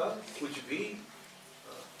 माता का कुछ भी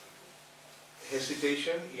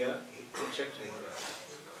हेसिटेशन या हिचक नहीं रहता।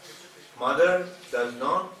 Mother does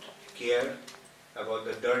not care about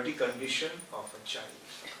the dirty condition of a child.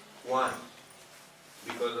 Why?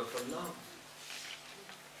 Because of her love.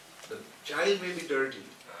 The child may be dirty,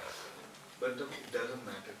 but it doesn't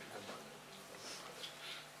matter to the mother.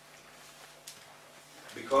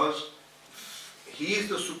 Because he is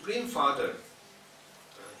the Supreme Father.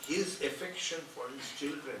 his affection for his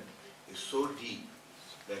children is so deep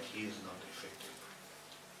that he is not affected.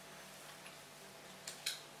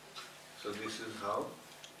 So this is how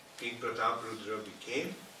King Prataprudra became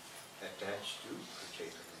attached to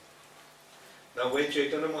Chaitanya. Now when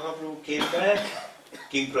Chaitanya Mahaprabhu came back,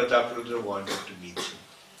 King Prataprudra wanted to meet him.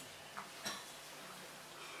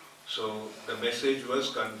 So the message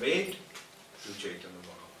was conveyed to Chaitanya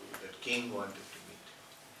Mahaprabhu that king wanted to meet him.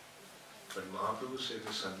 But Mahaprabhu said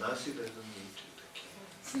the sannyasi doesn't meet the king.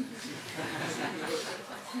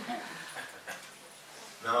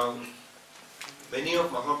 Now, many of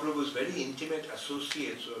Mahaprabhu's very intimate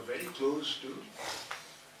associates were very close to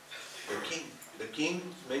the king. The king,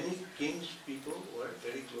 many kings, people were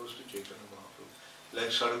very close to Chaitanya Mahaprabhu.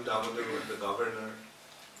 Like Charu was the governor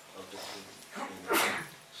of the king in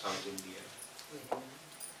South India.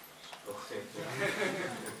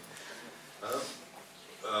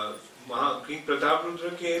 King Prataparudra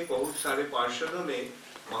के बहुत सारे पार्षदों में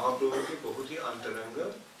महाप्रभु के बहुत ही अंतरंग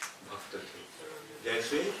भक्त थे,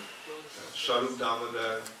 जैसे स्वरूप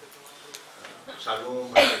दामोदर, सार्वभौम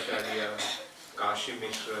भट्टाचार्य, काशी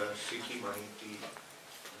मिश्र, सिखी माहिती।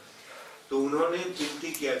 तो उन्होंने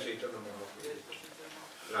विनती किया चैतन्य महाप्रभु,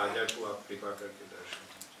 राजा को आप कृपा करके दर्शन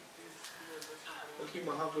कीजिए। क्योंकि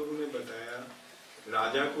महाप्रभु ने बताया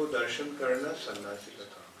राजा को दर्शन करना सन्यासी का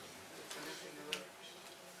काम है।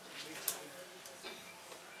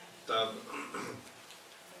 तब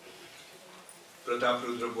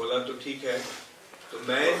प्रतापरुद्र बोला तो ठीक है, तो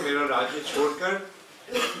मैं मेरा राज्य छोड़कर,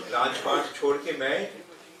 राजपाट छोड़ के मैं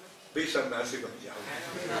भी सन्यासी बन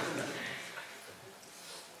जाऊंगा।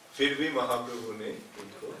 फिर भी महाप्रभु ने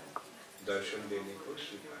उनको दर्शन देने को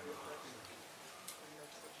स्वीकार किया।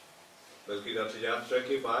 बल्कि रथ यात्रा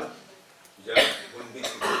के बाद जब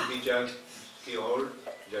गुंडीचा की ओर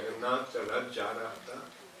जगन्नाथ का रथ जा रहा था,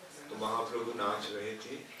 तो महाप्रभु नाच रहे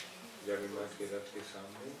थे जगन्नाथ के रथ के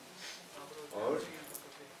सामने। और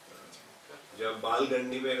जब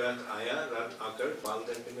बालगंडी में रथ आया, रथ आकर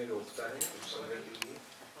बालगंडी में रोकता है उस समय के लिए,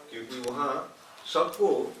 क्योंकि वहाँ सबको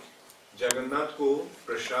जगन्नाथ को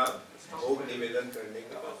प्रसाद भोग निवेदन करने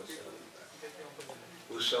का अवसर मिलता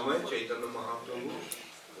है। उस समय चैतन्य महाप्रभु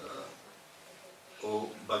को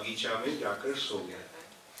बगीचा में जाकर सो गया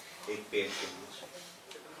एक पेड़ के नीचे।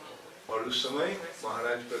 और उस समय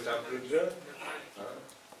महाराज प्रतापरुद्र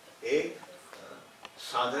एक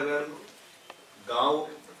साधारण गांव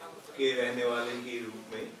के रहने वाले के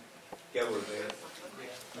रूप में, क्या बोलते हैं,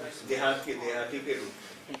 देहाती के रूप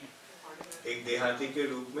में, एक देहाती के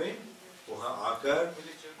रूप में वहां आकर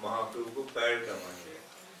महाप्रभु को पैर दबाए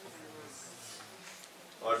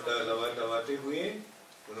और दबाते हुए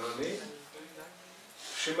उन्होंने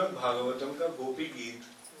श्रीमद् भागवतम का गोपी गीत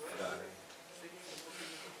गा रहे।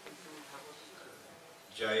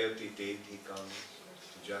 जयति तेधिकं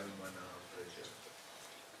जन्मना प्रज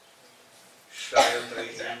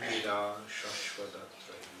श्रायत्रयीरा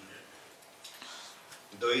शश्वतत्रयी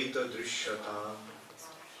द्वैत दृश्यतां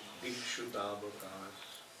दिक्षुतावकाश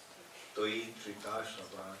त्वयि त्रिता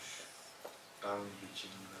सबाश तां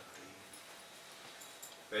विचिन्नते।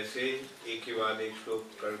 वैसे एक के बाद एक श्लोक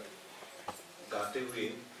कर गाते हुए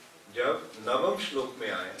जब नवम श्लोक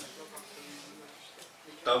में आया,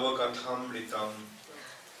 तव कथामृतम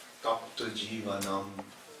तप्त जीवनम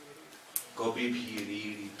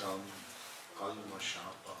कविभिरीडितम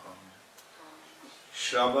कल्मषापहम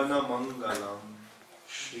श्रवण मंगलम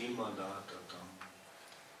श्रीमदाततम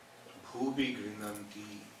भूवि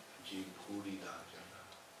गृह्णन्ति जे भूरिदा जना।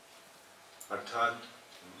 अर्थात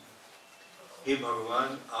हे भगवान,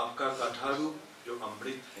 आपका कथारूप जो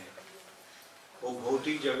अमृत है वो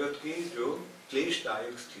भौतिक जगत की जो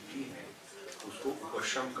क्लेशदायक स्थिति है उसको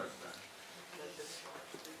उपशम करता है,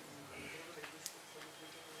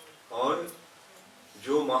 और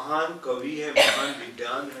जो महान कवि है, महान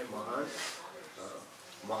विद्वान है, महान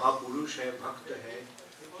महापुरुष है, भक्त है,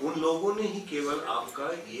 उन लोगों ने ही केवल आपका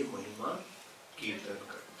ये महिमा कीर्तन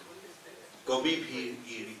करते। कवि भी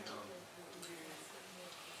ईरिता,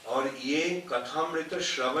 और ये कथामृत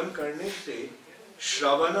श्रवण करने से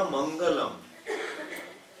श्रवण मंगलम,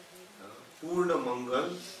 पूर्ण मंगल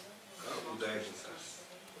का उदय होता है।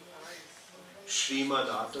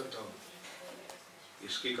 श्रीमदाततम,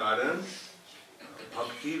 इसके कारण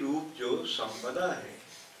भक्ति रूप जो संपदा है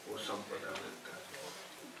वो संपदा मिलता है।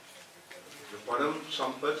 जो परम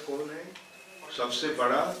संपद कौन है, सबसे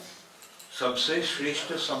बड़ा, सबसे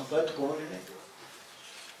श्रेष्ठ संपद कौन है?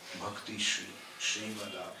 भक्ति श्री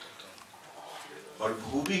श्रीमदाततम। और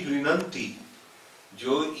भूवि गृह्णन्ति,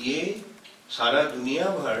 जो ये सारा दुनिया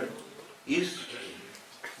भर इस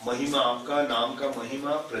महिमा, आपका नाम का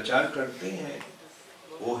महिमा प्रचार करते हैं,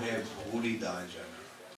 वो है भूरिदा जन।